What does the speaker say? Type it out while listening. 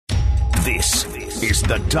This is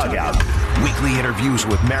The Dugout. Weekly interviews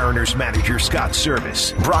with Mariners manager Scott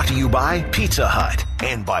Servais. Brought to you by Pizza Hut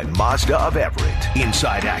and by Mazda of Everett.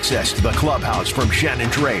 Inside access to the clubhouse from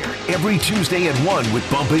Shannon Drayer. Every Tuesday at 1 with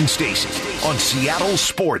Bump and Stacy on Seattle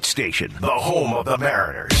Sports Station, the home of the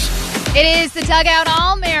Mariners. It is The Dugout,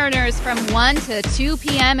 all Mariners from 1 to 2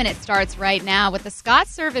 p.m., and it starts right now with the Scott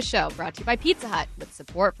Servais Show, brought to you by Pizza Hut, with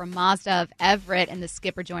support from Mazda of Everett. And the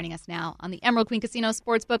Skipper joining us now on the Emerald Queen Casino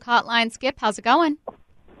Sportsbook Hotline. Skip, how's it going?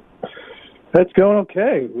 It's going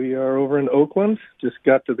okay. We are over in Oakland. Just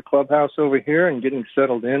got to the clubhouse over here and getting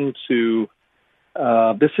settled into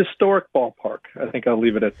this historic ballpark. I think I'll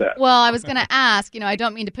leave it at that. Well, I was going to ask, I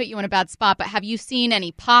don't mean to put you in a bad spot, but have you seen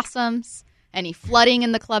any possums? Any flooding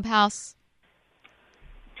in the clubhouse?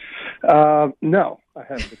 No, I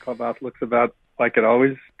haven't. The clubhouse looks about like it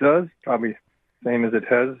always does, probably same as it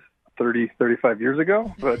has 30, 35 years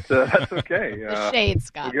ago, but that's okay. The shade,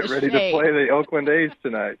 Scott. We'll get ready to play the Oakland A's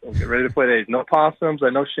tonight. We'll get ready to play the A's. No possums. I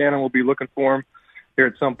know Shannon will be looking for them here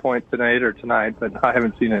at some point tonight, but I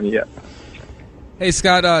haven't seen any yet. Hey,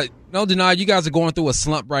 Scott, no deny, you guys are going through a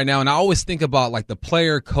slump right now, and I always think about, like, the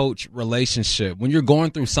player-coach relationship. When you're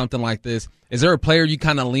going through something like this, is there a player you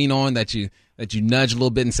kind of lean on that you nudge a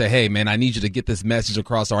little bit and say, hey, man, I need you to get this message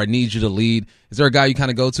across, or I need you to lead? Is there a guy you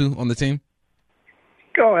kind of go to on the team?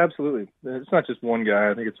 Oh, absolutely. It's not just one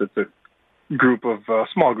guy. I think it's a group of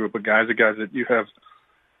small group of guys, the guys that you have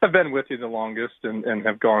been with you the longest and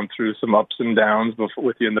have gone through some ups and downs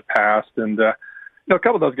with you in the past. And a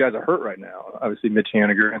couple of those guys are hurt right now. Obviously, Mitch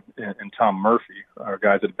Haniger and Tom Murphy are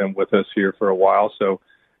guys that have been with us here for a while. So,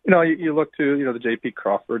 you look to, the J.P.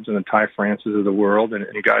 Crawfords and the Ty Francis of the world and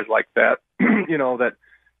guys like that,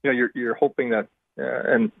 you're hoping that,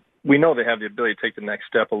 and we know they have the ability to take the next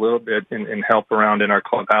step a little bit and help around in our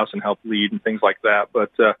clubhouse and help lead and things like that.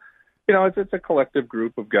 But, it's a collective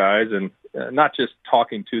group of guys and not just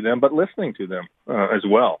talking to them, but listening to them as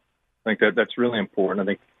well. I think that's really important. I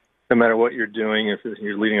think no matter what you're doing, if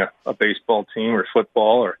you're leading a baseball team or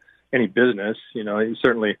football or any business, you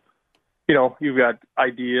certainly, you've got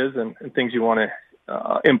ideas and things you want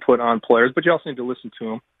to input on players, but you also need to listen to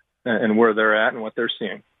them and where they're at and what they're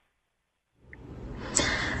seeing.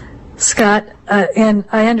 Scott, and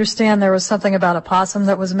I understand there was something about a possum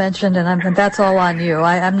that was mentioned, and that's all on you.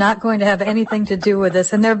 I'm not going to have anything to do with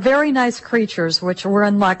this. And they're very nice creatures, which we're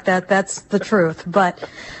in luck. That's the truth. But,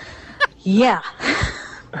 yeah.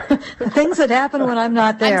 Things that happen when I'm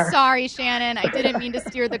not there. I'm sorry, Shannon. I didn't mean to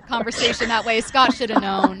steer the conversation that way. Scott should have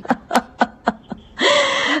known.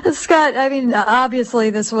 Scott, obviously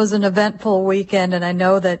this was an eventful weekend, and I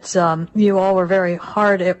know that you all were very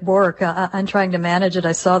hard at work on trying to manage it.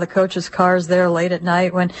 I saw the coaches' cars there late at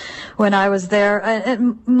night when I was there.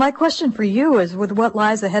 And my question for you is, with what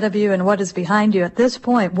lies ahead of you and what is behind you at this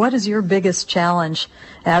point, what is your biggest challenge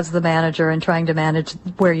as the manager in trying to manage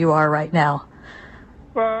where you are right now?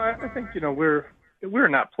 Well, I think, we're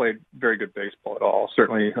not played very good baseball at all.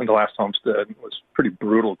 Certainly in the last Homestead was pretty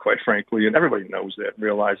brutal, quite frankly, and everybody knows that and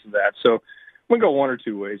realizes that. So we can go one or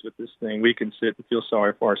two ways with this thing. We can sit and feel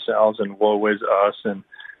sorry for ourselves and woe is us and,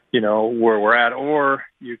 where we're at. Or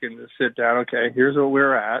you can sit down, okay, here's where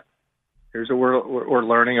we're at. Here's what we're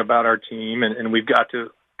learning about our team, and we've got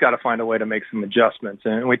to find a way to make some adjustments.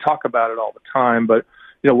 And we talk about it all the time, but,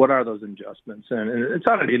 what are those adjustments? And it's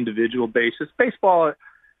on an individual basis. Baseball,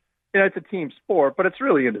 it's a team sport, but it's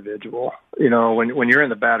really individual. When you're in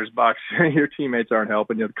the batter's box, your teammates aren't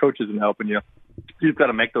helping you, the coach isn't helping you. You've got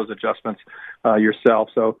to make those adjustments yourself.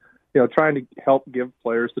 So, trying to help give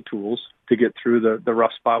players the tools to get through the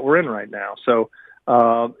rough spot we're in right now. So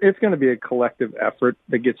it's going to be a collective effort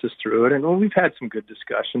that gets us through it. And we've had some good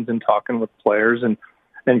discussions and talking with players and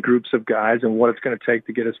groups of guys and what it's going to take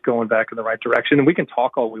to get us going back in the right direction. And we can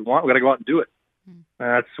talk all we want. We've got to go out and do it.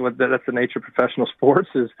 That's the nature of professional sports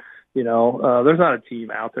is, there's not a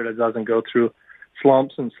team out there that doesn't go through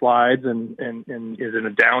slumps and slides and is in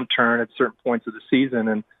a downturn at certain points of the season.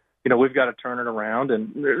 And, we've got to turn it around,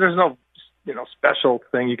 and there's no, special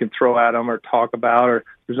thing you can throw at them or talk about, or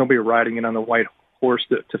there's nobody riding in on the white horse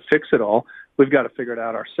to fix it all. We've got to figure it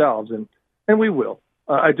out ourselves, and we will.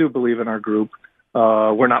 I do believe in our group.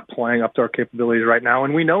 We're not playing up to our capabilities right now,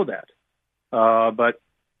 and we know that. But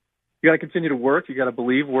you got to continue to work. You got to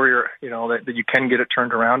believe where you're, that you can get it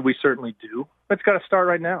turned around. We certainly do. But it's got to start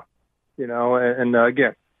right now, and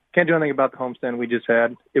again, can't do anything about the homestand we just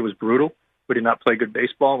had. It was brutal. We did not play good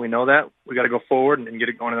baseball. We know that. We got to go forward and get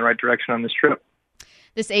it going in the right direction on this trip.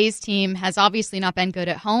 this A's team has obviously not been good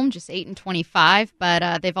at home, just 8-25,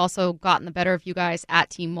 but they've also gotten the better of you guys at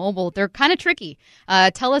T-Mobile. They're kind of tricky.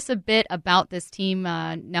 Tell us a bit about this team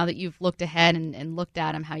now that you've looked ahead and looked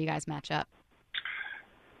at them, how you guys match up.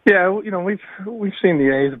 Yeah, we've seen the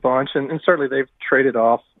A's a bunch, and certainly they've traded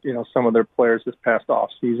off, some of their players this past off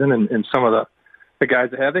season, and some of the guys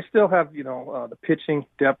they have. They still have, the pitching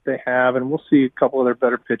depth they have, and we'll see a couple of their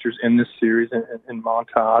better pitchers in this series, in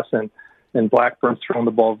Montas and Blackburn's throwing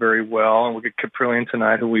the ball very well, and we'll get Caprillion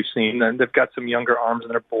tonight, who we've seen, and they've got some younger arms in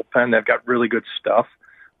their bullpen. They've got really good stuff,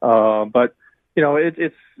 but we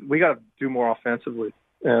got to do more offensively.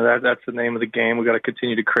 That's the name of the game. We got to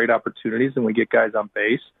continue to create opportunities, and we get guys on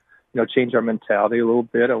base. Change our mentality a little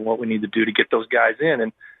bit on what we need to do to get those guys in,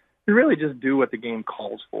 and really just do what the game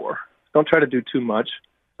calls for. Don't try to do too much.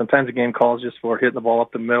 Sometimes the game calls just for hitting the ball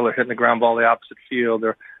up the middle or hitting the ground ball the opposite field,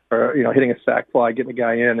 or hitting a sac fly, getting the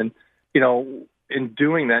guy in, and in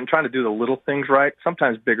doing that and trying to do the little things right,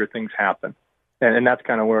 sometimes bigger things happen, and that's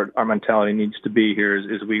kind of where our mentality needs to be here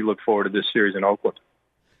as we look forward to this series in Oakland.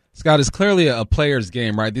 Scott, it's clearly a player's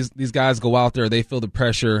game, right? These guys go out there, they feel the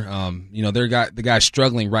pressure. The guy's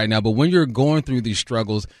struggling right now. But when you're going through these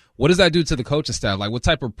struggles, what does that do to the coaching staff? Like, what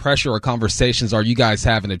type of pressure or conversations are you guys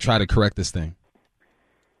having to try to correct this thing?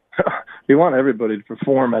 We want everybody to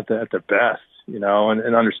perform at their best,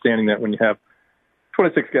 and understanding that when you have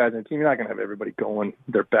 26 guys on a team, you're not going to have everybody going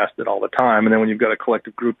their best at all the time. And then when you've got a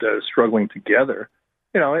collective group that is struggling together,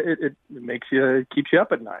 it keeps you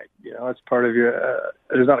up at night. It's part of your.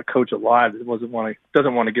 There's not a coach alive that doesn't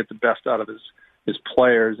want to get the best out of his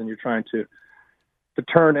players, and you're trying to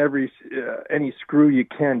turn any screw you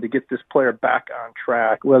can to get this player back on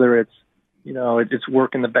track. Whether it's it's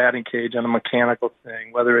working the batting cage on a mechanical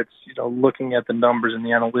thing, whether it's looking at the numbers and the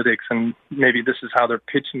analytics, and maybe this is how they're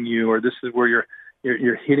pitching you, or this is where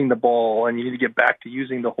you're hitting the ball, and you need to get back to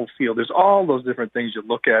using the whole field. There's all those different things you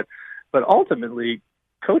look at, but ultimately,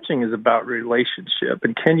 coaching is about relationship,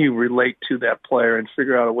 and can you relate to that player and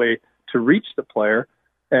figure out a way to reach the player?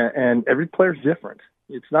 And every player's different.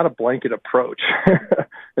 It's not a blanket approach.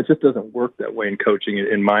 It just doesn't work that way in coaching,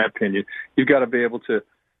 in my opinion. You've got to be able to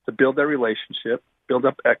build that relationship, build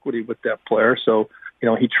up equity with that player, so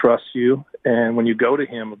he trusts you, and when you go to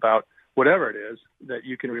him about whatever it is, that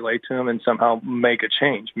you can relate to him and somehow make a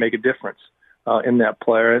change, make a difference in that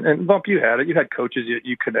player. And Bump, you had it. You had coaches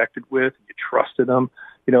you connected with, you trusted them.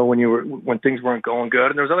 When things weren't going good,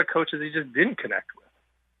 and there was other coaches you just didn't connect with.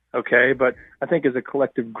 Okay, but I think as a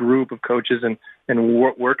collective group of coaches, and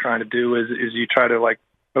what we're trying to do is you try to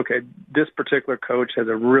this particular coach has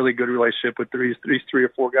a really good relationship with these 3 or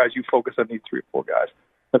 4 guys. You focus on these 3 or 4 guys.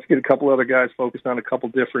 Let's get a couple other guys focused on a couple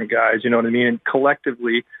different guys. You know what I mean? And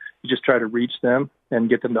collectively, you just try to reach them and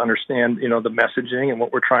get them to understand, the messaging and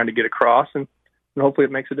what we're trying to get across, and hopefully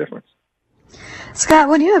it makes a difference. Scott,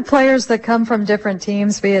 when you have players that come from different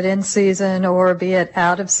teams, be it in season or be it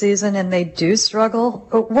out of season, and they do struggle,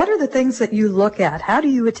 what are the things that you look at? How do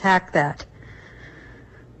you attack that?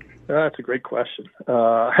 That's a great question.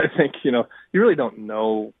 I think, you really don't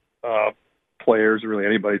know players or really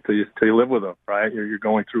anybody till you live with them, right? You're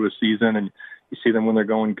going through a season, and you see them when they're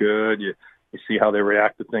going good. You see how they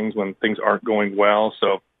react to things when things aren't going well.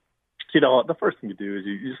 So, the first thing you do is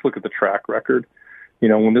you just look at the track record.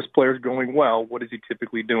 When this player's going well, what is he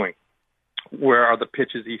typically doing? Where are the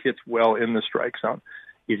pitches he hits well in the strike zone?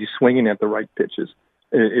 Is he swinging at the right pitches?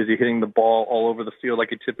 Is he hitting the ball all over the field like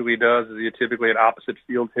he typically does? Is he typically an opposite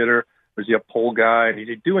field hitter? Or is he a pull guy? Is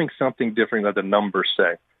he doing something different than the numbers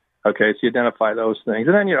say? Okay, so you identify those things.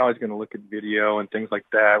 And then you're always going to look at video and things like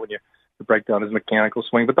that when you break down his mechanical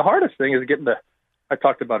swing. But the hardest thing is I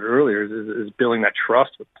talked about it earlier, is building that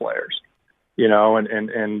trust with players.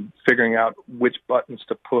 And figuring out which buttons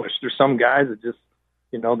to push. There's some guys that just,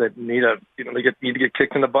 that need to get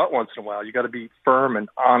kicked in the butt once in a while. You got to be firm and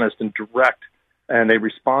honest and direct, and they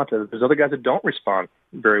respond to it. There's other guys that don't respond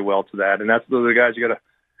very well to that, and those are the guys you got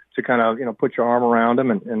to kind of, put your arm around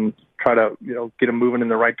them and try to, get them moving in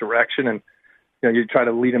the right direction, and you try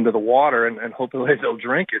to lead them to the water and hopefully they'll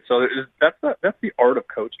drink it. So that's the art of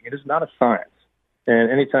coaching. It is not a science.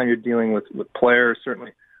 And anytime you're dealing with players,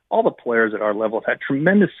 certainly. All the players at our level have had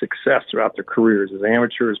tremendous success throughout their careers as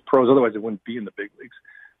amateurs, pros. Otherwise, they wouldn't be in the big leagues.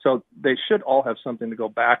 So they should all have something to go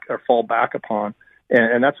back or fall back upon.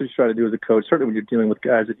 And that's what you try to do as a coach, certainly when you're dealing with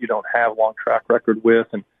guys that you don't have a long track record with,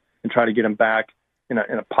 and try to get them back in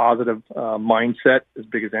a positive mindset as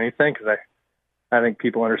big as anything, because I think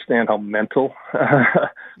people understand how mental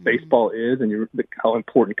baseball is, and how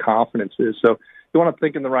important confidence is. So you want to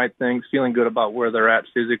think in the right things, feeling good about where they're at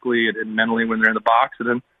physically and mentally when they're in the box, and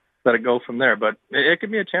then let it go from there. But it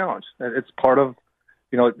can be a challenge. It's part of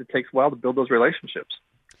it takes a while to build those relationships.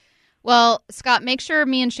 Well, Scott, make sure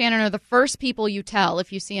me and Shannon are the first people you tell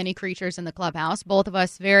if you see any creatures in the clubhouse. Both of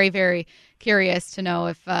us very, very curious to know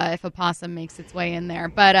if a possum makes its way in there.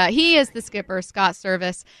 But he is the skipper, Scott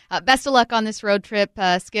Servais. Best of luck on this road trip,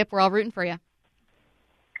 Skip. We're all rooting for you.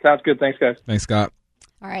 Sounds good. Thanks, guys. Thanks, Scott.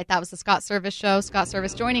 All right, that was the Scott Servais Show. Scott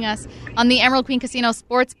Servais joining us on the Emerald Queen Casino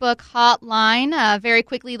Sportsbook Hotline. Very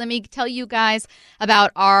quickly, let me tell you guys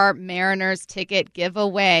about our Mariners ticket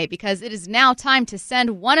giveaway, because it is now time to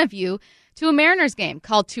send one of you to a Mariners game.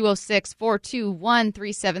 Call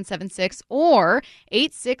 206-421-3776 or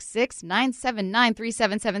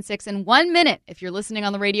 866-979-3776 in 1 minute if you're listening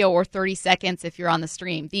on the radio, or 30 seconds if you're on the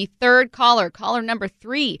stream. The third caller number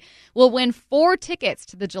 3, will win 4 tickets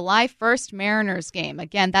to the July 1st Mariners game.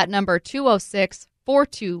 Again, that number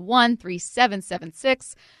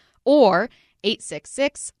 206-421-3776 or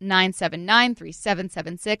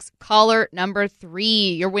 866-979-3776. Caller number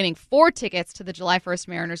 3. You're winning 4 tickets to the July 1st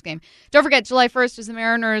Mariners game. Don't forget, July 1st is the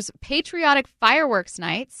Mariners' patriotic fireworks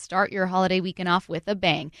night. Start your holiday weekend off with a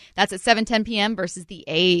bang. That's at 7:10 p.m. versus the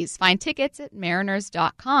A's. Find tickets at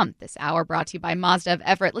mariners.com. This hour brought to you by Mazda of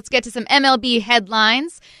Everett. Let's get to some MLB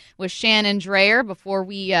headlines with Shannon Drayer before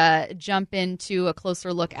we jump into a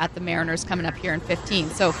closer look at the Mariners coming up here in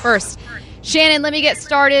 15. So first, Shannon, let me get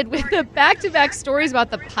started with the back-to-back stories about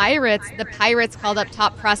the Pirates. The Pirates called up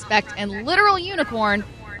top prospect and literal unicorn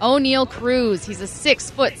O'Neal Cruz. He's a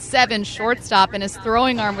 6'7" shortstop, and his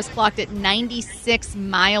throwing arm was clocked at 96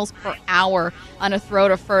 miles per hour on a throw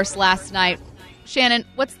to first last night. Shannon,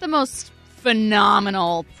 what's the most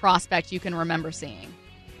phenomenal prospect you can remember seeing?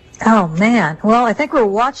 Oh, man. Well, I think we're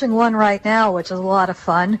watching one right now, which is a lot of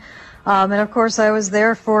fun. And, of course, I was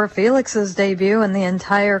there for Felix's debut and the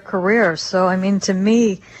entire career. So, I mean, to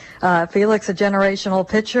me, Felix, a generational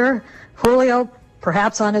pitcher. Julio,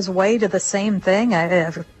 perhaps on his way to the same thing.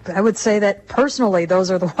 I would say that, personally,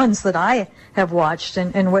 those are the ones that I have watched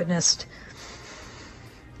and witnessed.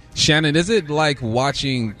 Shannon, is it like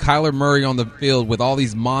watching Kyler Murray on the field with all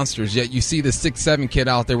these monsters, yet you see the 6'7" kid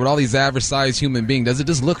out there with all these average-sized human beings? Does it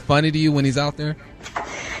just look funny to you when he's out there?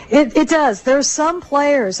 It does. There's some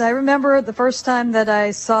players. I remember the first time that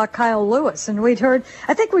I saw Kyle Lewis, and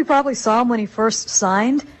I think we probably saw him when he first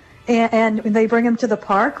signed, and they bring him to the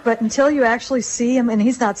park, but until you actually see him, and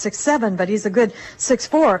he's not 6'7", but he's a good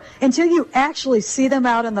 6'4", until you actually see them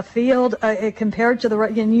out in the field compared to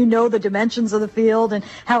and you know the dimensions of the field and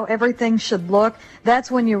how everything should look,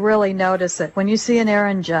 that's when you really notice it. When you see an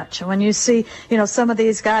Aaron Judge, when you see, some of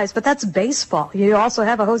these guys, but that's baseball. You also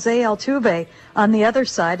have a Jose Altuve on the other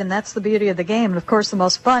side, and that's the beauty of the game. And, of course, the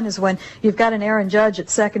most fun is when you've got an Aaron Judge at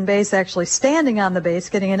second base actually standing on the base,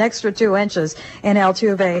 getting an extra 2 inches, and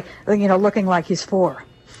Altuve, looking like he's 4.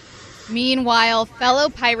 Meanwhile, fellow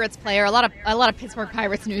Pirates player, a lot of Pittsburgh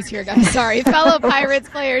Pirates news here, guys. Sorry. Fellow Pirates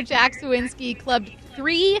player Jack Suwinski clubbed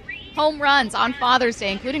 3 home runs on Father's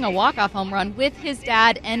Day, including a walk-off home run with his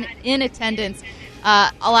dad and in attendance.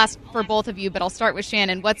 I'll ask for both of you, but I'll start with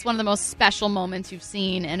Shannon. What's one of the most special moments you've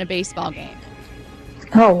seen in a baseball game?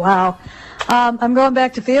 Oh, wow. I'm going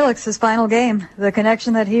back to Felix's final game. The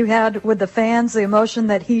connection that he had with the fans, the emotion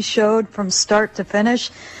that he showed from start to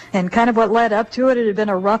finish, and kind of what led up to it. It had been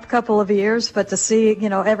a rough couple of years, but to see,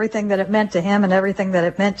 everything that it meant to him and everything that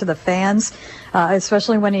it meant to the fans,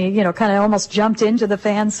 especially when he, kind of almost jumped into the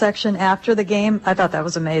fan section after the game, I thought that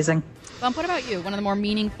was amazing. Bump, what about you? One of the more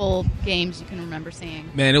meaningful games you can remember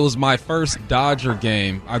seeing? Man, it was my first Dodger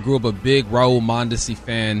game. I grew up a big Raul Mondesi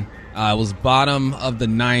fan. It was bottom of the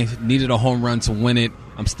 9th, needed a home run to win it.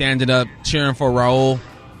 I'm standing up, cheering for Raul.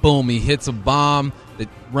 Boom, he hits a bomb that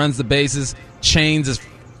runs the bases. Chains is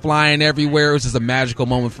flying everywhere. It was just a magical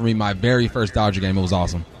moment for me, my very first Dodger game. It was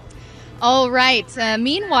awesome. All right.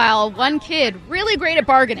 Meanwhile, one kid really great at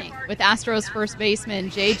bargaining with Astros first baseman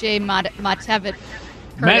J.J. Matijevic.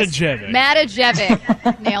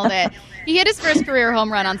 Nailed it. He hit his first career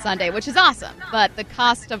home run on Sunday, which is awesome. But the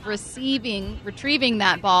cost of retrieving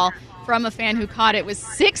that ball from a fan who caught it was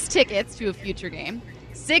 6 tickets to a future game,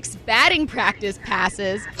 6 batting practice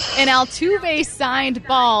passes, an Altuve signed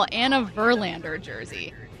ball, and a Verlander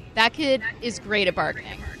jersey. That kid is great at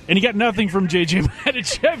bargaining. And he got nothing from J.J.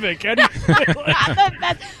 Matijevic.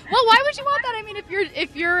 Well, why would you want that? I mean, if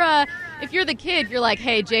you're the kid, you're like,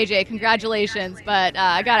 hey, JJ, congratulations, but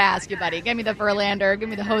I got to ask you, buddy, give me the Verlander, give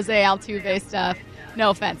me the Jose Altuve stuff. No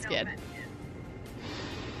offense, kid.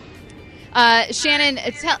 Shannon,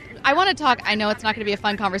 I want to talk, I know it's not going to be a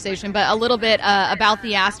fun conversation, but a little bit about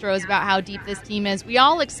the Astros, about how deep this team is. We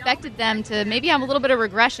all expected them to maybe have a little bit of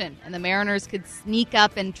regression, and the Mariners could sneak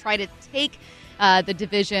up and try to take the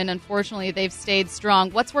division. Unfortunately, they've stayed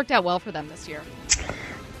strong. What's worked out well for them this year?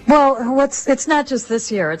 Well, it's not just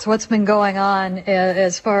this year. It's what's been going on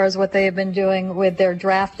as far as what they have been doing with their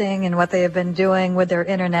drafting and what they have been doing with their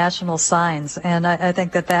international signs. And I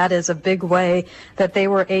think that is a big way that they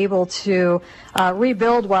were able to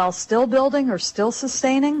rebuild while still building or still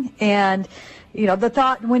sustaining. And the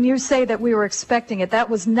thought, when you say that we were expecting it, that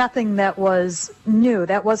was nothing that was new.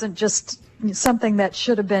 That wasn't just something that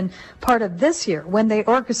should have been part of this year. When they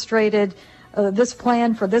orchestrated this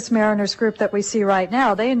plan for this Mariners group that we see right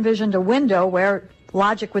now, they envisioned a window where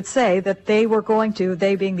logic would say that they were going to,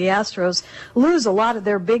 they being the Astros, lose a lot of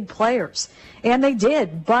their big players. And they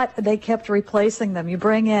did, but they kept replacing them. You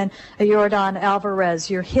bring in a Yordan Alvarez,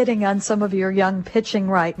 you're hitting on some of your young pitching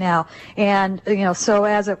right now. And, so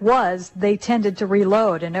as it was, they tended to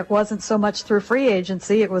reload. And it wasn't so much through free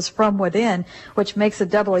agency, it was from within, which makes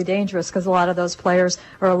it doubly dangerous because a lot of those players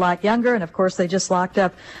are a lot younger. And, of course, they just locked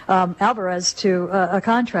up Alvarez to a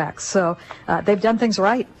contract. So they've done things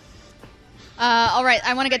right. All right,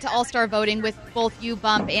 I want to get to all-star voting with both you,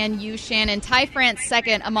 Bump, and you, Shannon. Ty France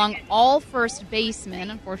second among all first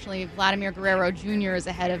basemen. Unfortunately, Vladimir Guerrero Jr. is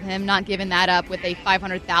ahead of him, not giving that up with a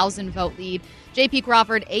 500,000 vote lead. J.P.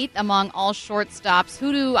 Crawford eighth among all shortstops.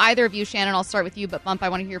 Who do either of you, Shannon, I'll start with you, but Bump, I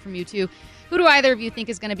want to hear from you too. Who do either of you think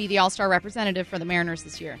is going to be the all-star representative for the Mariners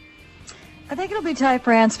this year? I think it'll be Ty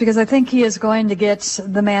France because I think he is going to get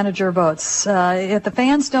the manager votes. If the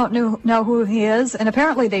fans don't know who he is, and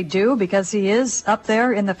apparently they do because he is up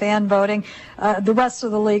there in the fan voting, the rest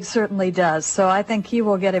of the league certainly does. So I think he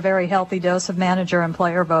will get a very healthy dose of manager and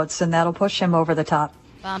player votes, and that'll push him over the top.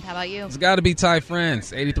 Bump, how about you? It's got to be Ty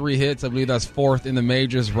France. 83 hits. I believe that's fourth in the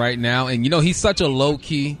majors right now. And, he's such a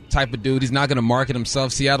low-key type of dude. He's not going to market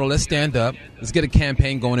himself. Seattle, let's stand up. Let's get a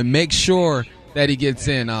campaign going and make sure that he gets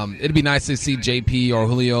in. It'd be nice to see JP or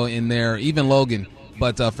Julio in there, even Logan,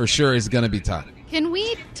 but for sure it's going to be Ty. Can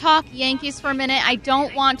we talk Yankees for a minute? I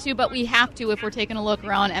don't want to, but we have to if we're taking a look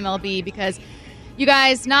around MLB because you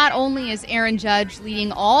guys, not only is Aaron Judge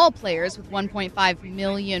leading all players with 1.5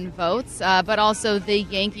 million votes, but also the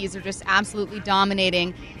Yankees are just absolutely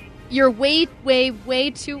dominating. Your way, way, way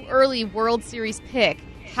too early World Series pick.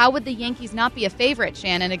 How would the Yankees not be a favorite,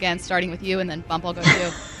 Shannon? Again, starting with you, and then Bump, I'll go to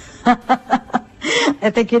you. I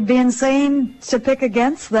think it'd be insane to pick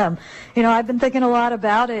against them. I've been thinking a lot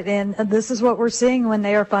about it, and this is what we're seeing when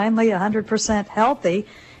they are finally 100% healthy,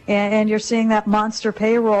 and you're seeing that monster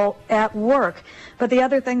payroll at work. But the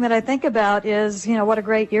other thing that I think about is, what a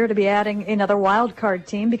great year to be adding another wild card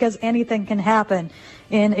team because anything can happen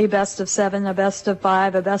in a best of 7, a best of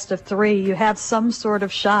 5, a best of 3. You have some sort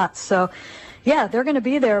of shot. So, yeah, they're going to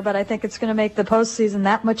be there, but I think it's going to make the postseason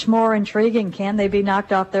that much more intriguing. Can they be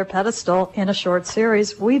knocked off their pedestal in a short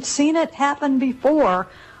series? We've seen it happen before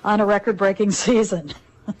on a record-breaking season.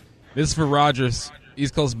 This is for Rogers.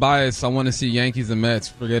 East Coast bias. I want to see Yankees and Mets.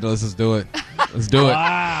 Forget it. Let's just do it. Let's do it.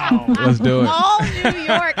 Wow. Let's do it. All New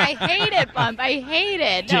York. I hate it, Bump. I hate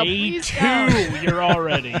it. No, please J2, you're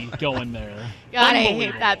already going there. God, I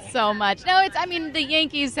hate that so much. No, the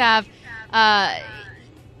Yankees have...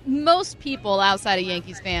 most people outside of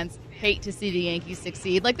Yankees fans hate to see the Yankees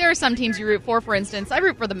succeed. Like, there are some teams you root for instance. I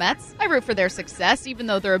root for the Mets. I root for their success, even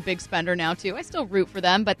though they're a big spender now, too. I still root for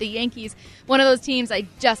them. But the Yankees, one of those teams I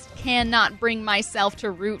just cannot bring myself to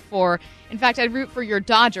root for. In fact, I'd root for your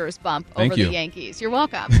Dodgers, Bump, over the Yankees. You're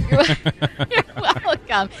welcome. You're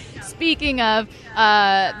welcome. Speaking of,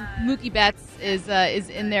 Mookie Betts is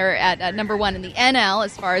in there at number 1 in the NL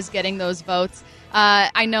as far as getting those votes.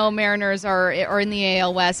 I know Mariners are in the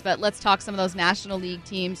AL West, but let's talk some of those National League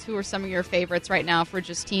teams. Who are some of your favorites right now for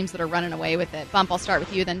just teams that are running away with it? Bump, I'll start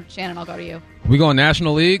with you, then Shannon, I'll go to you. We going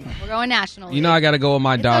National League? We're going National League. I got to go with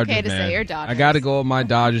my Dodgers, okay to man. say your Dodgers. I got to go with my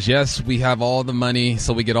Dodgers. Yes, we have all the money,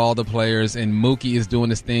 so we get all the players, and Mookie is doing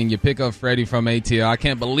this thing. You pick up Freddie from ATL. I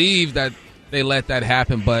can't believe that they let that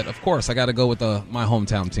happen, but, of course, I got to go with my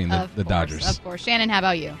hometown team, the Dodgers. Of course. Shannon, how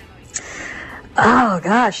about you? Oh,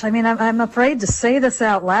 gosh. I'm afraid to say this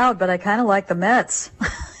out loud, but I kind of like the Mets,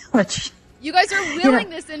 which... You guys are willing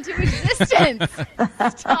this into existence.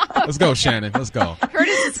 Stop. Let's go, Shannon. Let's go.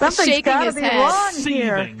 Curtis is shaking his head. Wrong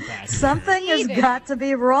here. Something has got to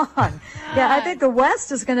be wrong. Yeah, I think the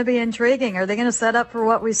West is going to be intriguing. Are they going to set up for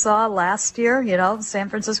what we saw last year? San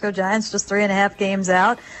Francisco Giants just 3.5 games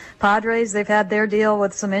out. Padres, they've had their deal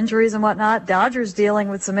with some injuries and whatnot. Dodgers dealing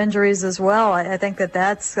with some injuries as well. I think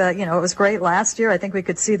that's, it was great last year. I think we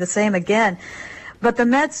could see the same again. But the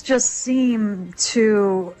Mets just seem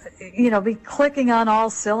to, be clicking on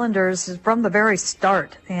all cylinders from the very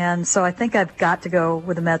start. And so I think I've got to go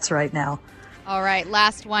with the Mets right now. All right,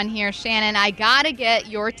 last one here. Shannon, I got to get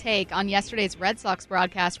your take on yesterday's Red Sox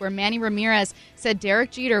broadcast where Manny Ramirez said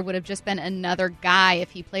Derek Jeter would have just been another guy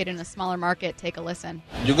if he played in a smaller market. Take a listen.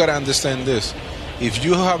 You got to understand this. If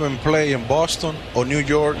you haven't played in Boston or New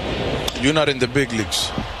York, you're not in the big leagues.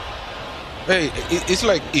 Hey, it's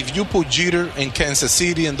like if you put Jeter in Kansas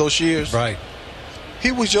City in those years, right?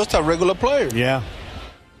 He was just a regular player. Yeah.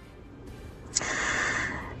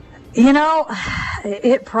 You know,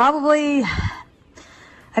 it probably,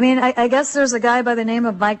 I mean, I guess there's a guy by the name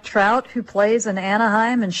of Mike Trout who plays in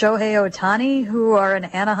Anaheim and Shohei Ohtani who are in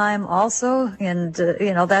Anaheim also. And,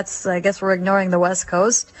 that's, I guess we're ignoring the West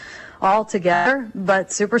Coast altogether. But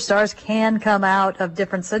superstars can come out of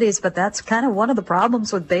different cities. But that's kind of one of the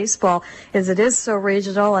problems with baseball is it is so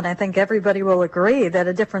regional. And I think everybody will agree that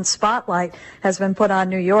a different spotlight has been put on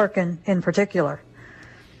New York in particular.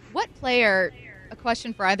 What player... A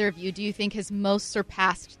question for either of you. Do you think has most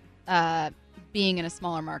surpassed being in a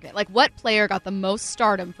smaller market? Like, what player got the most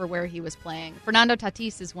stardom for where he was playing? Fernando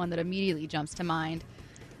Tatis is one that immediately jumps to mind.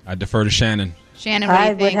 I defer to Shannon. Shannon, what do you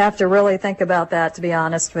think? I would have to really think about that, to be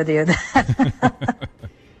honest with you.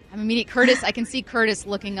 Curtis, I can see Curtis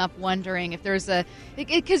looking up, wondering if there's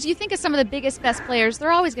because you think of some of the biggest, best players,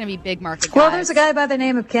 they're always going to be big market guys. Well, there's a guy by the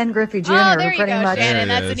name of Ken Griffey Jr. Oh, there who pretty you go, much, Shannon.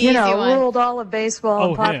 That's an easy one. ruled all of baseball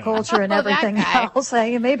and pop culture and everything else.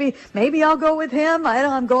 Saying maybe I'll go with him.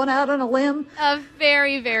 I'm going out on a limb. A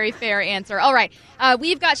very, very fair answer. All right,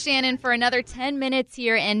 we've got Shannon for another 10 minutes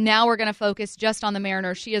here, and now we're going to focus just on the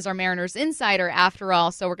Mariners. She is our Mariners insider, after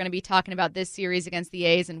all, so we're going to be talking about this series against the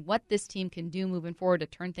A's and what this team can do moving forward to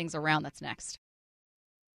turn things around. That's next.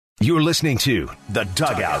 You're listening to The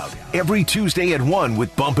Dugout every Tuesday at 1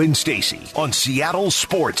 with Bump and Stacy on Seattle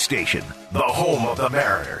Sports Station, the home of the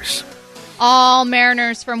Mariners. All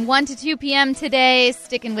Mariners from 1 to 2 p.m. today.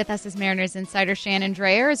 Sticking with us is Mariners insider Shannon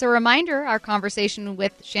Drayer. As a reminder, our conversation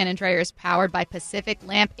with Shannon Drayer is powered by Pacific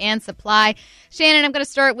Lamp and Supply. Shannon, I'm going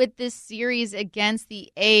to start with this series against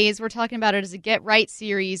the A's. We're talking about it as a get-right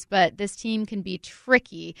series, but this team can be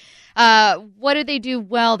tricky. What do they do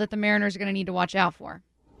well that the Mariners are going to need to watch out for?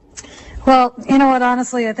 Well, you know what,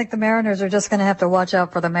 honestly, I think the Mariners are just going to have to watch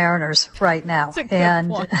out for the Mariners right now.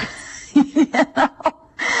 And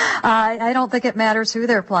I don't think it matters who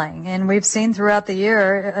they're playing. And we've seen throughout the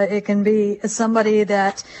year, it can be somebody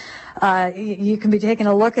that you can be taking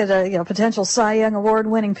a look at a potential Cy Young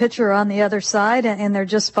award-winning pitcher on the other side, and they're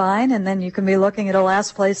just fine. And then you can be looking at a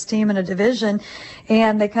last-place team in a division,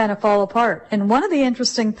 and they kind of fall apart. And one of the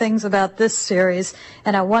interesting things about this series,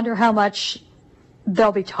 and I wonder how much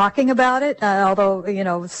they'll be talking about it,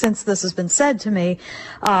 although, since this has been said to me,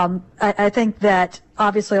 I think that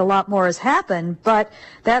obviously a lot more has happened. But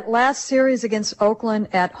that last series against Oakland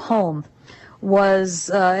at home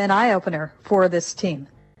was an eye-opener for this team.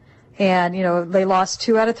 And, they lost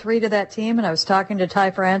 2 out of 3 to that team. And I was talking to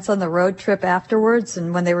Ty France on the road trip afterwards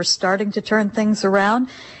and when they were starting to turn things around.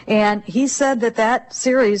 And he said that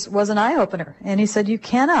series was an eye-opener. And he said you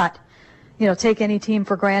cannot take any team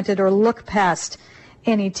for granted or look past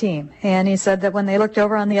any team. And he said that when they looked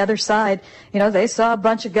over on the other side, they saw a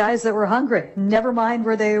bunch of guys that were hungry, never mind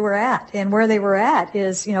where they were at. And where they were at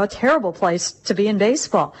is, a terrible place to be in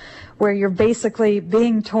baseball, where you're basically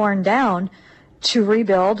being torn down to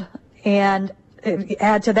rebuild. And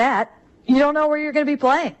add to that, you don't know where you're going to be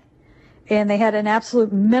playing. And they had an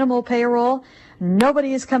absolute minimal payroll.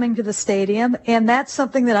 Nobody is coming to the stadium, and that's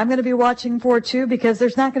something that I'm going to be watching for, too, because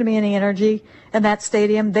there's not going to be any energy in that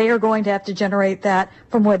stadium. They are going to have to generate that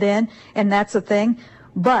from within, and that's the thing.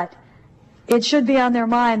 But it should be on their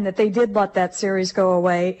mind that they did let that series go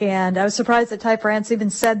away, and I was surprised that Ty France even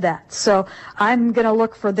said that. So I'm going to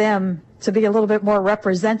look for them to be a little bit more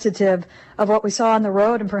representative of what we saw on the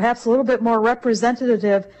road and perhaps a little bit more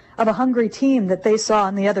representative of a hungry team that they saw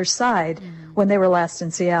on the other side when they were last in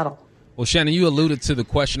Seattle. Well, Shannon, you alluded to the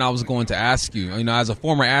question I was going to ask you. As a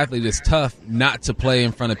former athlete, it's tough not to play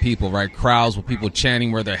in front of people, right? Crowds with people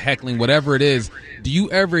chanting, where they're heckling, whatever it is. Do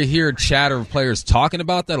you ever hear chatter of players talking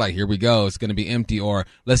about that? Like, here we go, it's going to be empty, or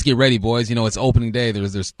let's get ready, boys. It's opening day.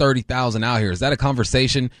 There's 30,000 out here. Is that a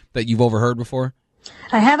conversation that you've overheard before?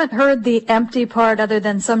 I haven't heard the empty part other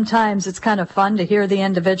than sometimes it's kind of fun to hear the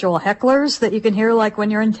individual hecklers that you can hear like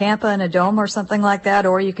when you're in Tampa in a dome or something like that,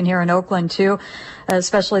 or you can hear in Oakland too,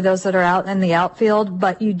 especially those that are out in the outfield.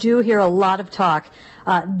 But you do hear a lot of talk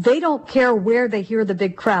They don't care where they hear the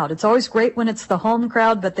big crowd. It's always great when it's the home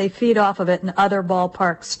crowd, but they feed off of it in other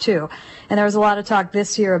ballparks too. And there was a lot of talk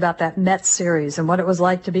this year about that Mets series and what it was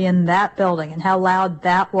like to be in that building and how loud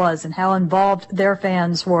that was and how involved their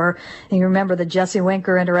fans were. And you remember the Jesse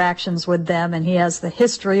Winker interactions with them, and he has the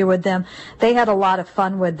history with them. They had a lot of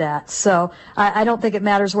fun with that. So I don't think it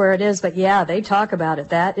matters where it is, but yeah, they talk about it.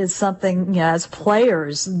 That is something, as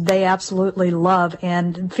players, they absolutely love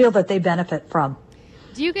and feel that they benefit from.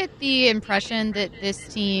 Do you get the impression that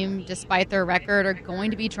this team, despite their record, are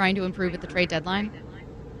going to be trying to improve at the trade deadline?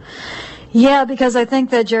 Yeah, because I think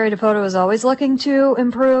that Jerry Dipoto is always looking to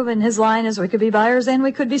improve, and his line is we could be buyers and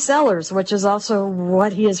we could be sellers, which is also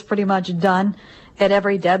what he has pretty much done at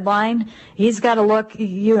every deadline. He's got to look,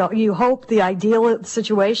 you hope the ideal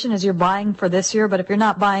situation is you're buying for this year, but if you're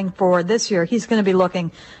not buying for this year, he's going to be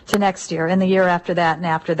looking to next year and the year after that and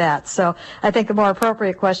after that. So I think a more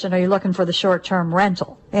appropriate question, are you looking for the short-term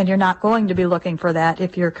rental? And you're not going to be looking for that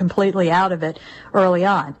if you're completely out of it early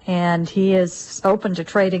on. And he is open to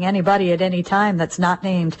trading anybody at any time that's not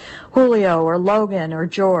named Julio or Logan or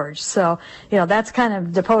George. So, that's kind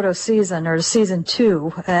of Dipoto's season, or season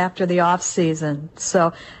 2 after the off season.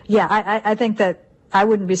 So, yeah, I think that I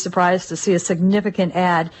wouldn't be surprised to see a significant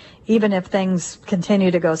add, even if things continue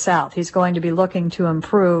to go south. He's going to be looking to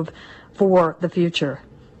improve for the future.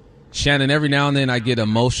 Shannon, every now and then I get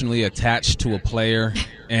emotionally attached to a player,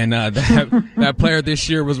 and that player this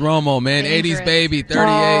year was Romo, man. Dangerous. 80s baby,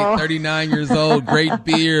 38, 39 years old, great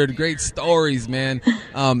beard, great stories, man.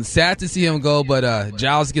 Sad to see him go, but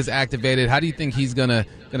Giles gets activated. How do you think he's gonna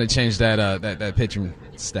change that pitching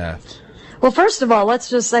staff? Well, first of all, I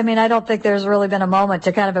don't think there's really been a moment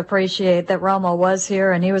to kind of appreciate that Romo was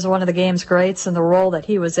here, and he was one of the game's greats in the role that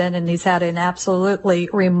he was in, and he's had an absolutely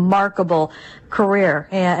remarkable career,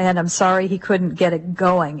 and I'm sorry he couldn't get it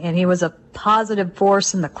going. And he was a positive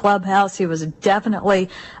force in the clubhouse. He was definitely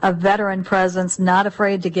a veteran presence, not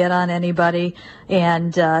afraid to get on anybody,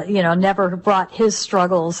 and never brought his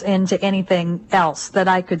struggles into anything else that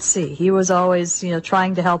I could see. He was always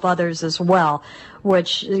trying to help others as well,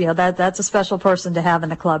 which that's a special person to have in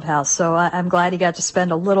the clubhouse. So I'm glad he got to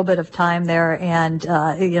spend a little bit of time there, and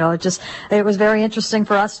it was very interesting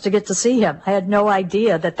for us to get to see him. I had no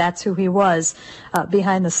idea that that's who he was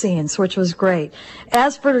behind the scenes, which was great.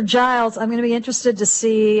 As for Giles, I'm going to be interested to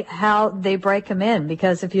see how they break him in,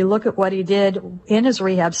 because if you look at what he did in his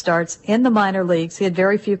rehab starts in the minor leagues, he had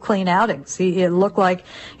very few clean outings. It looked like,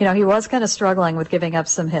 he was kind of struggling with giving up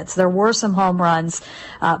some hits. There were some home runs.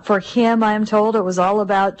 For him, I am told it was all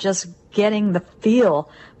about just getting the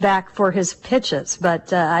feel back for his pitches,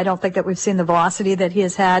 but I don't think that we've seen the velocity that he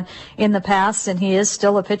has had in the past, and he is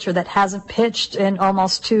still a pitcher that hasn't pitched in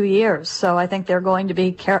almost 2 years. So I think they're going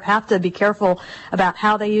to have to be careful about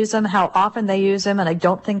how they use him, how often they use him, and I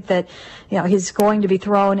don't think that he's going to be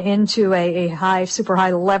thrown into a super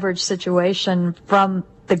high leverage situation from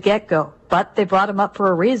the get-go. But they brought him up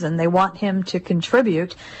for a reason. They want him to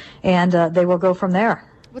contribute, and they will go from there.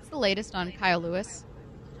 What's the latest on Kyle Lewis?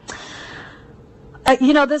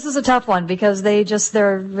 This is a tough one, because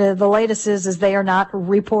the latest is they are not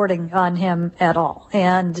reporting on him at all.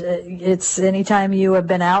 And it's anytime you have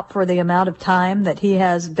been out for the amount of time that he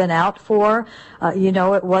has been out for,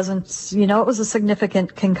 it was a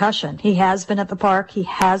significant concussion. He has been at the park. He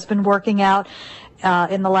has been working out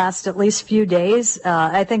in the last at least few days.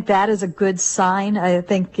 I think that is a good sign. I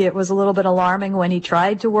think it was a little bit alarming when he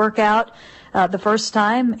tried to work out the first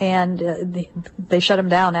time, and they shut him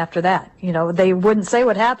down after that. They wouldn't say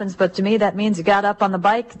what happens, but to me that means he got up on the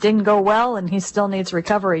bike, didn't go well, and he still needs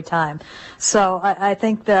recovery time. So I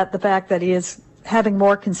think that the fact that he is having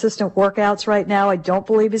more consistent workouts right now, I don't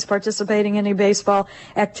believe he's participating in any baseball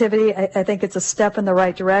activity. I think it's a step in the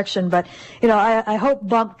right direction. But, I hope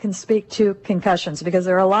Bump can speak to concussions, because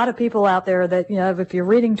there are a lot of people out there that, if you're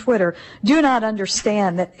reading Twitter, do not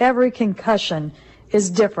understand that every concussion is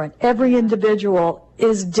different. Every individual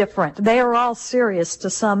is different. They are all serious to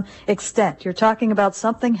some extent. You're talking about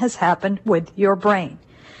something has happened with your brain.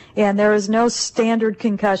 And there is no standard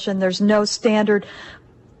concussion. There's no standard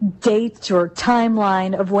date or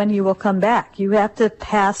timeline of when you will come back. You have to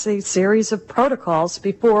pass a series of protocols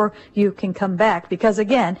before you can come back, because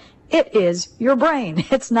again, it is your brain.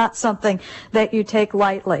 It's not something that you take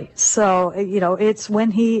lightly. So, it's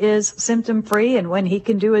when he is symptom-free and when he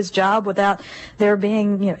can do his job without there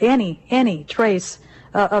being, any trace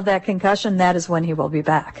of that concussion, that is when he will be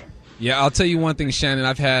back. Yeah, I'll tell you one thing, Shannon.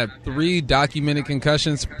 I've had 3 documented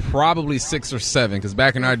concussions, probably 6 or 7, because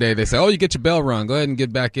back in our day they say, oh, you get your bell rung, go ahead and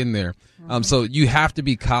get back in there. So you have to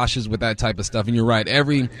be cautious with that type of stuff. And you're right,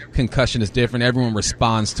 every concussion is different. Everyone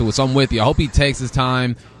responds to it. So I'm with you. I hope he takes his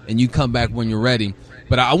time and you come back when you're ready.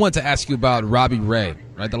 But I want to ask you about Robbie Ray.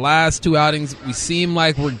 Right, the last 2 outings, we seem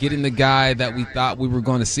like we're getting the guy that we thought we were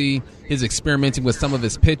going to see. He's experimenting with some of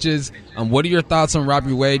his pitches. What are your thoughts on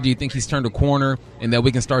Robbie Ray? Do you think he's turned a corner and that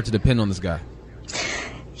we can start to depend on this guy?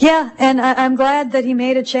 Yeah, and I'm glad that he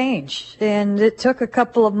made a change. And it took a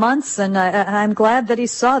couple of months, and I'm glad that he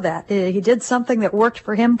saw that. He did something that worked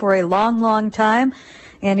for him for a long, long time,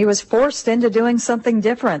 and he was forced into doing something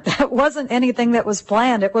different. That wasn't anything that was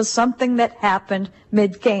planned. It was something that happened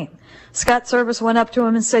mid-game. Scott Servais went up to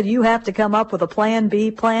him and said, you have to come up with a plan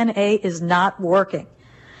B. Plan A is not working.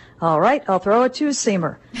 All right, I'll throw a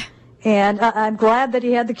 2-seamer. And I'm glad that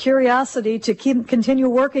he had the curiosity to continue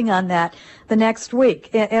working on that the next week.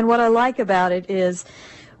 And what I like about it is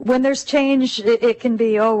when there's change, it can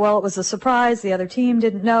be, oh, well, it was a surprise. The other team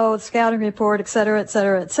didn't know, the scouting report, et cetera, et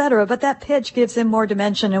cetera, et cetera. But that pitch gives him more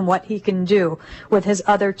dimension in what he can do with his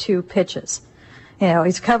other 2 pitches. You know,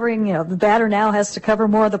 he's covering, the batter now has to cover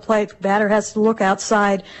more of the plate. The batter has to look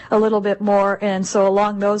outside a little bit more. And so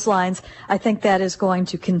along those lines, I think that is going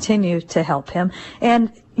to continue to help him.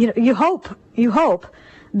 And, you hope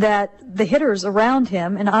that the hitters around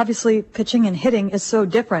him, and obviously pitching and hitting is so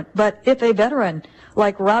different, but if a veteran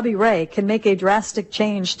like Robbie Ray can make a drastic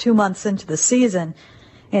change 2 months into the season,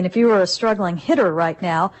 and if you were a struggling hitter right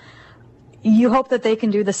now, you hope that they can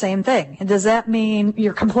do the same thing. And does that mean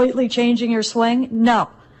you're completely changing your swing? No.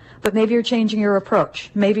 But maybe you're changing your approach.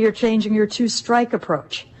 Maybe you're changing your 2-strike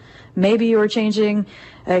approach. Maybe you are changing,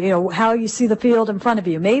 how you see the field in front of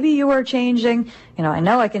you. Maybe you are changing, I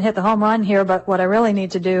know I can hit the home run here, but what I really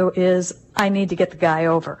need to do is I need to get the guy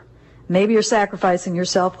over. Maybe you're sacrificing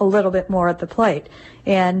yourself a little bit more at the plate.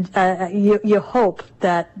 And you hope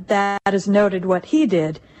that is noted what he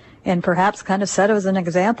did, and perhaps kind of set as an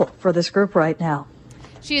example for this group right now.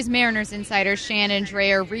 She is Mariners insider Shannon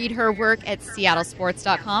Drayer. Read her work at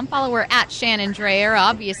seattlesports.com. Follow her at Shannon Drayer.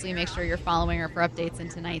 Obviously, make sure you're following her for updates in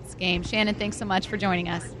tonight's game. Shannon, thanks so much for joining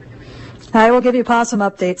us. I will give you possum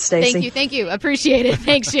updates, Stacey. Thank you. Appreciate it.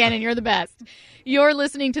 Thanks, Shannon. You're the best. You're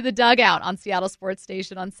listening to The Dugout on Seattle Sports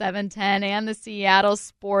Station on 710 and the Seattle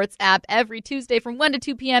Sports app. Every Tuesday from 1 to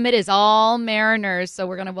 2 p.m. It is all Mariners. So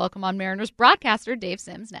we're going to welcome on Mariners broadcaster Dave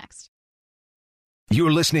Sims next.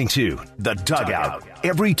 You're listening to The Dugout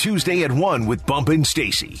every Tuesday at 1 with Bump and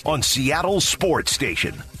Stacy on Seattle Sports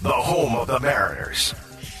Station, the home of the Mariners.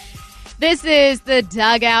 This is The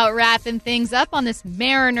Dugout, wrapping things up on this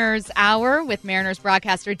Mariners Hour with Mariners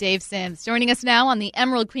broadcaster Dave Sims. Joining us now on the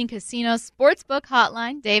Emerald Queen Casino Sportsbook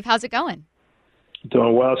Hotline. Dave, how's it going?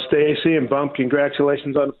 Doing well, Stacy, and Bump.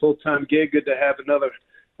 Congratulations on the full-time gig. Good to have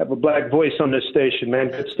a black voice on this station,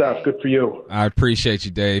 man. Good stuff. Good for you. I appreciate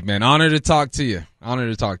you, Dave, man. Honor to talk to you.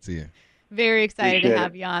 Very excited to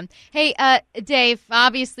have you on. Hey, Dave,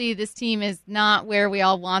 obviously this team is not where we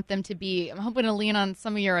all want them to be. I'm hoping to lean on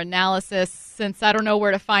some of your analysis since I don't know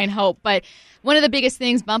where to find hope. But one of the biggest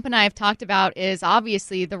things Bump and I have talked about is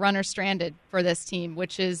obviously the runner stranded for this team,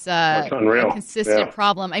 which is a consistent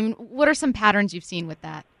problem. I mean, what are some patterns you've seen with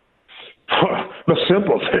that? Well,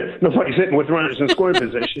 simple. Nobody's hitting with runners in scoring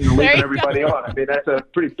position and leaving everybody on. I mean, that's a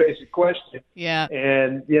pretty basic question. Yeah.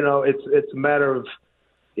 And, it's a matter of,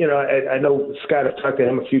 I know Scott, I've talked to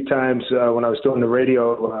him a few times when I was doing the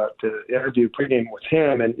radio to interview pregame with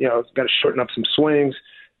him, and, got to shorten up some swings.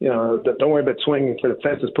 Don't worry about swinging for the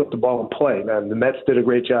fences, put the ball in play. Now, the Mets did a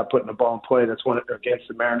great job putting the ball in play. That's against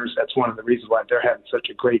the Mariners. That's one of the reasons why they're having such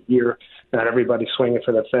a great year. Not everybody's swinging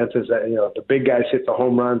for the fences. The big guys hit the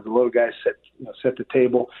home runs, the little guys set the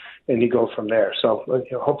table, and you go from there. So,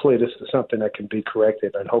 hopefully this is something that can be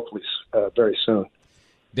corrected, and hopefully very soon.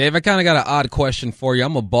 Dave, I kind of got an odd question for you.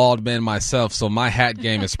 I'm a bald man myself, so my hat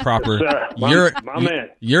game is proper. Sir, my man.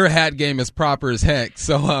 Your hat game is proper as heck.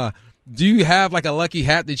 So, do you have like a lucky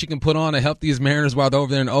hat that you can put on to help these Mariners while they're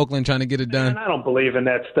over there in Oakland trying to get it done? Man, I don't believe in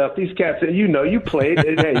that stuff. These cats, you played.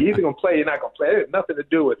 Hey, you're either going to play or you're not going to play. It has nothing to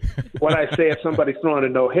do with what I say if somebody's throwing a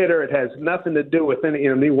no-hitter. It has nothing to do with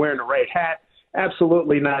me wearing the right hat.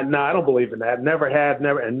 Absolutely not. No, I don't believe in that. Never have,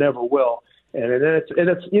 never, and never will. And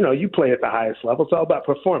it's you play at the highest level. It's all about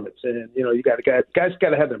performance. And, you got guys got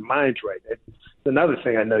to have their minds right. It's another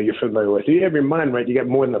thing I know you're familiar with. If you have your mind right, you got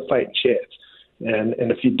more than a fighting chance.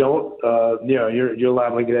 And if you don't, you're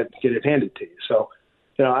liable to get it handed to you. So,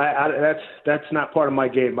 that's not part of my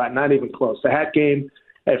game, not even close. The hat game,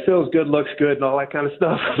 it feels good, looks good, and all that kind of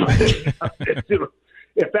stuff.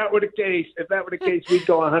 if that were the case, we'd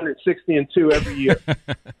go 160-2 every year.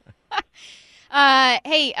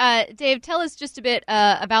 Hey, Dave, tell us just a bit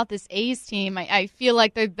about this A's team. I feel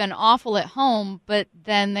like they've been awful at home, but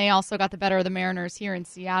then they also got the better of the Mariners here in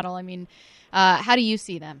Seattle. I mean, how do you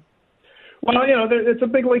see them? Well, it's a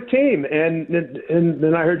big league team, and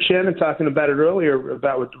then I heard Shannon talking about it earlier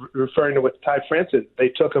about referring to with Ty Francis. They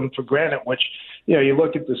took him for granted, which you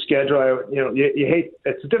look at the schedule. You hate.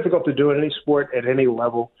 It's difficult to do in any sport at any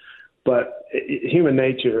level, but human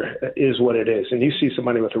nature is what it is. And you see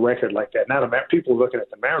somebody with a record like that. Now people are looking at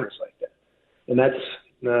the Mariners like that, and that's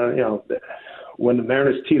when the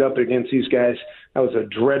Mariners teed up against these guys, that was a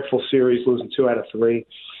dreadful series, losing 2 out of 3.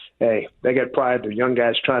 Hey, they got pride. They're young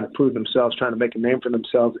guys trying to prove themselves, trying to make a name for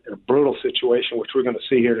themselves in a brutal situation, which we're going to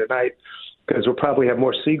see here tonight, because we'll probably have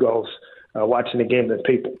more seagulls watching the game than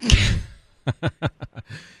people.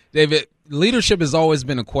 David, leadership has always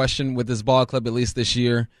been a question with this ball club, at least this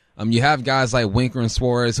year. You have guys like Winker and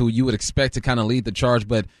Suarez who you would expect to kind of lead the charge,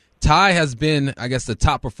 but Ty has been, I guess, the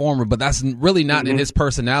top performer, but that's really not in his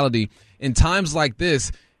personality. In times like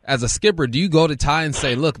this, as a skipper, do you go to Ty and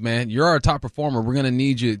say, look, man, you're our top performer. We're going to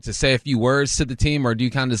need you to say a few words to the team, or do you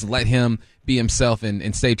kind of just let him be himself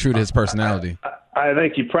and stay true to his personality? I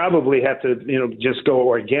think you probably have to, just go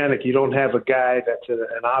organic. You don't have a guy that's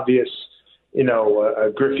an obvious, a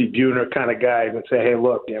Griffey Buhner kind of guy and say, hey,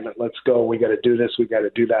 look, damn it, let's go. We got to do this. We got to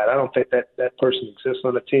do that. I don't think that person exists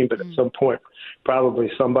on the team, but at some point, probably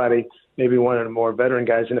somebody, maybe one of the more veteran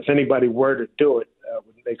guys. And if anybody were to do it, it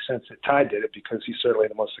would make sense that Ty did it, because he's certainly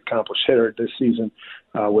the most accomplished hitter this season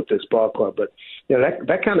with this ball club. But,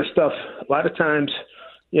 that kind of stuff, a lot of times,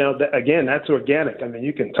 again, that's organic. I mean,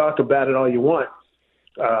 you can talk about it all you want,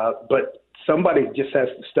 but somebody just has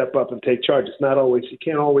to step up and take charge. It's not always, you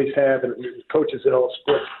can't always have, and coaches in all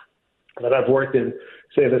sports that I've worked in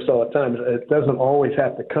say this all the time, it doesn't always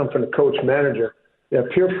have to come from the coach manager.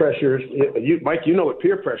 Peer pressures, Mike, what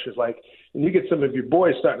peer pressure is like. And you get some of your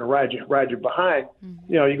boys starting to ride you behind,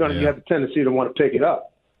 you have the tendency to want to pick it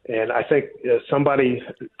up. And I think somebody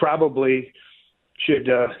probably should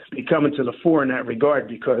be coming to the fore in that regard,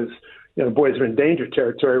 because, the boys are in danger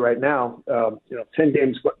territory right now, 10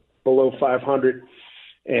 games below 500.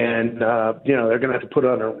 And, they're going to have to put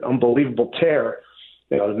on an unbelievable tear,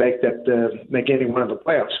 to make any one of the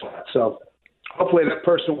playoff spots. So hopefully that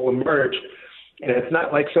person will emerge. And it's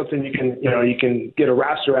not like something you can get a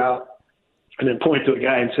roster out and then point to a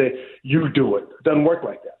guy and say, you do it. It doesn't work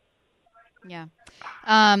like that. Yeah.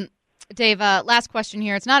 Dave, last question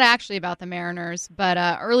here. It's not actually about the Mariners, but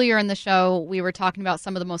earlier in the show, we were talking about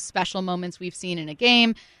some of the most special moments we've seen in a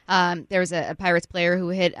game. There was a Pirates player who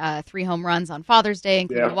hit 3 home runs on Father's Day,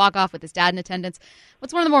 including a walk-off with his dad in attendance.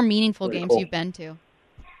 What's one of the more meaningful games you've been to?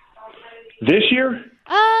 This year?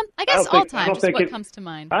 I guess all time, just what comes to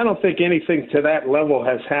mind. I don't think anything to that level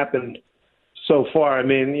has happened so far. I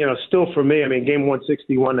mean, still for me, game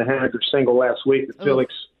 161, the Haniger single last week, the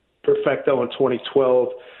Felix perfecto in 2012.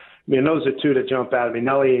 I mean, those are two that jump out. I mean,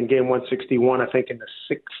 Nelly in game 161, I think in the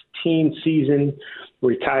 16 season,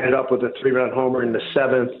 we tied it up with a 3-run homer in the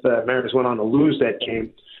 7th. Mariners went on to lose that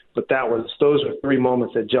game. But those are 3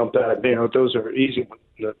 moments that jumped out. Those are easy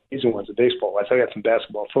ones of baseball. I got some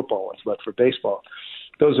basketball, football ones, but for baseball,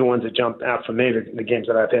 those are the ones that jumped out for me, the games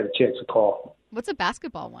that I've had a chance to call. What's a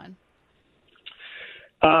basketball one?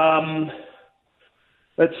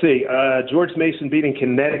 Let's see. George Mason beating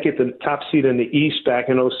Connecticut, the top seed in the East, back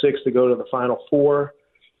in 2006 to go to the Final Four.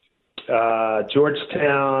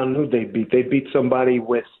 Georgetown, who they beat? They beat somebody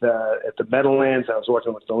at the Meadowlands. I was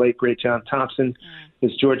working with the late great John Thompson.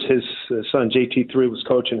 His son JT3 was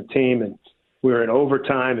coaching the team, and we were in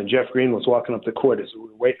overtime. And Jeff Green was walking up the court as we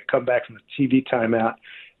were waiting to come back from the TV timeout.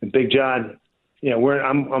 And Big John,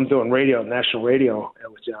 I'm doing national radio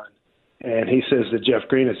with John, and he says to Jeff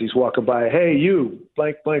Green as he's walking by, "Hey, you,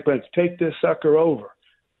 blank, blank, blank, take this sucker over,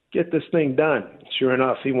 get this thing done." Sure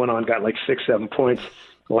enough, he went on, got like 6-7 points.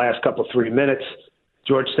 The last couple 3 minutes,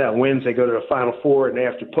 Georgetown wins. They go to the Final Four, and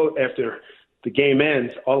after the game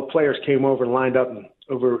ends, all the players came over and lined up and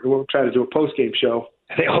we'll try to do a post-game show.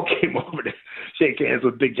 And they all came over to shake hands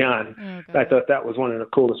with Big John. Oh, I thought that was one of the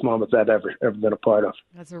coolest moments I've ever been a part of.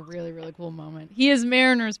 That's a really, really cool moment. He is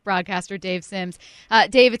Mariners broadcaster Dave Sims.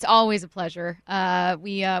 Dave, it's always a pleasure.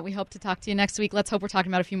 We hope to talk to you next week. Let's hope we're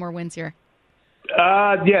talking about a few more wins here.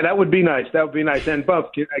 Yeah, that would be nice. And Bump,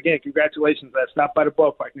 again, congratulations. Stop by the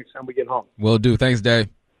ballpark next time we get home. Will do. Thanks, Dave.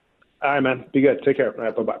 All right, man. Be good. Take care. All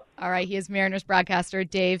right, bye-bye. All right, he is Mariners broadcaster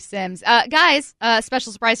Dave Sims. Guys,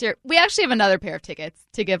 special surprise here. We actually have another pair of tickets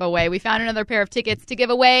to give away. We found another pair of tickets to give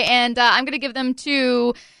away, and I'm going to give them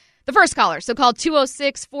to The first caller, so call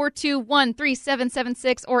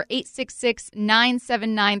 206-421-3776 or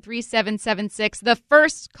 866-979-3776. The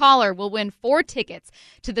first caller will win 4 tickets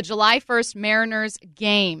to the July 1st Mariners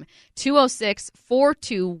game.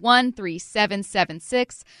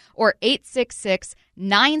 206-421-3776 or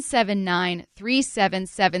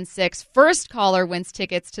 866-979-3776. First caller wins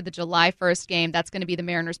tickets to the July 1st game. That's going to be the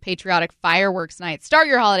Mariners' Patriotic Fireworks Night. Start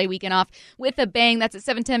your holiday weekend off with a bang. That's at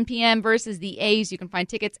 7:10 p.m. versus the A's. You can find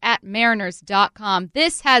tickets at mariners.com.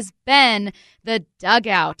 This has been The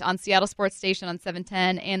Dugout on Seattle Sports Station on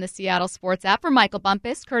 710 and the Seattle Sports app. For Michael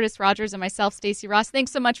Bumpus, Curtis Rogers, and myself, Stacey Ross,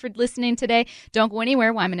 thanks so much for listening today. Don't go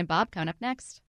anywhere. Wyman and Bob coming up next.